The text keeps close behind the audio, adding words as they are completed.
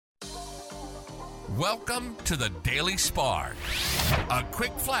Welcome to the Daily Spark, a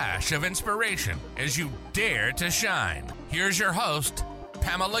quick flash of inspiration as you dare to shine. Here's your host,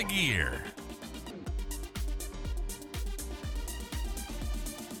 Pamela Gear.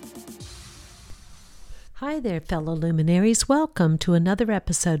 Hi there, fellow luminaries. Welcome to another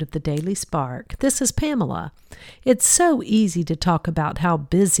episode of the Daily Spark. This is Pamela. It's so easy to talk about how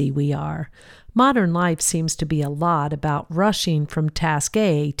busy we are. Modern life seems to be a lot about rushing from task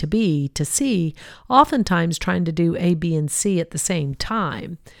A to B to C, oftentimes trying to do A, B, and C at the same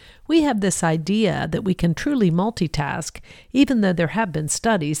time. We have this idea that we can truly multitask, even though there have been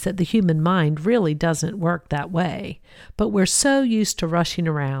studies that the human mind really doesn't work that way. But we're so used to rushing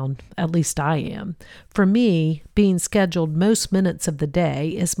around, at least I am. For me, being scheduled most minutes of the day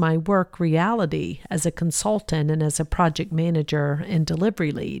is my work reality as a consultant and as a project manager and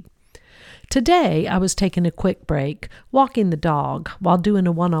delivery lead. Today, I was taking a quick break, walking the dog, while doing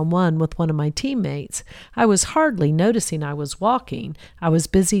a one-on-one with one of my teammates. I was hardly noticing I was walking. I was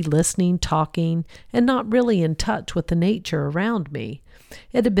busy listening, talking, and not really in touch with the nature around me.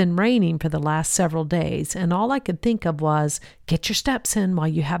 It had been raining for the last several days, and all I could think of was, get your steps in while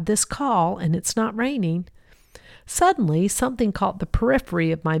you have this call, and it's not raining. Suddenly, something caught the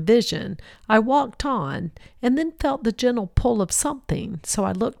periphery of my vision. I walked on, and then felt the gentle pull of something, so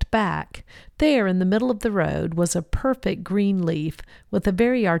I looked back. There, in the middle of the road, was a perfect green leaf with a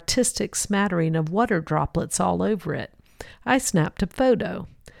very artistic smattering of water droplets all over it. I snapped a photo.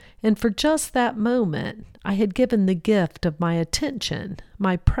 And for just that moment, I had given the gift of my attention,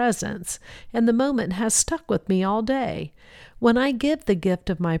 my presence, and the moment has stuck with me all day. When I give the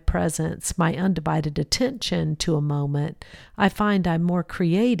gift of my presence, my undivided attention to a moment, I find I'm more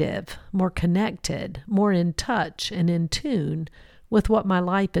creative, more connected, more in touch and in tune with what my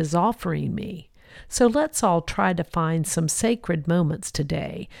life is offering me. So let's all try to find some sacred moments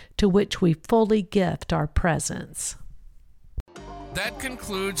today to which we fully gift our presence. That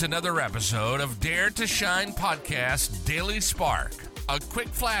concludes another episode of Dare to Shine Podcast Daily Spark, a quick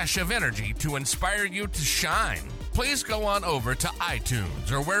flash of energy to inspire you to shine. Please go on over to iTunes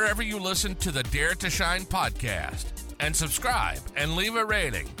or wherever you listen to the Dare to Shine podcast and subscribe and leave a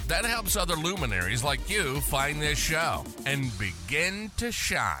rating. That helps other luminaries like you find this show and begin to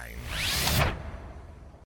shine.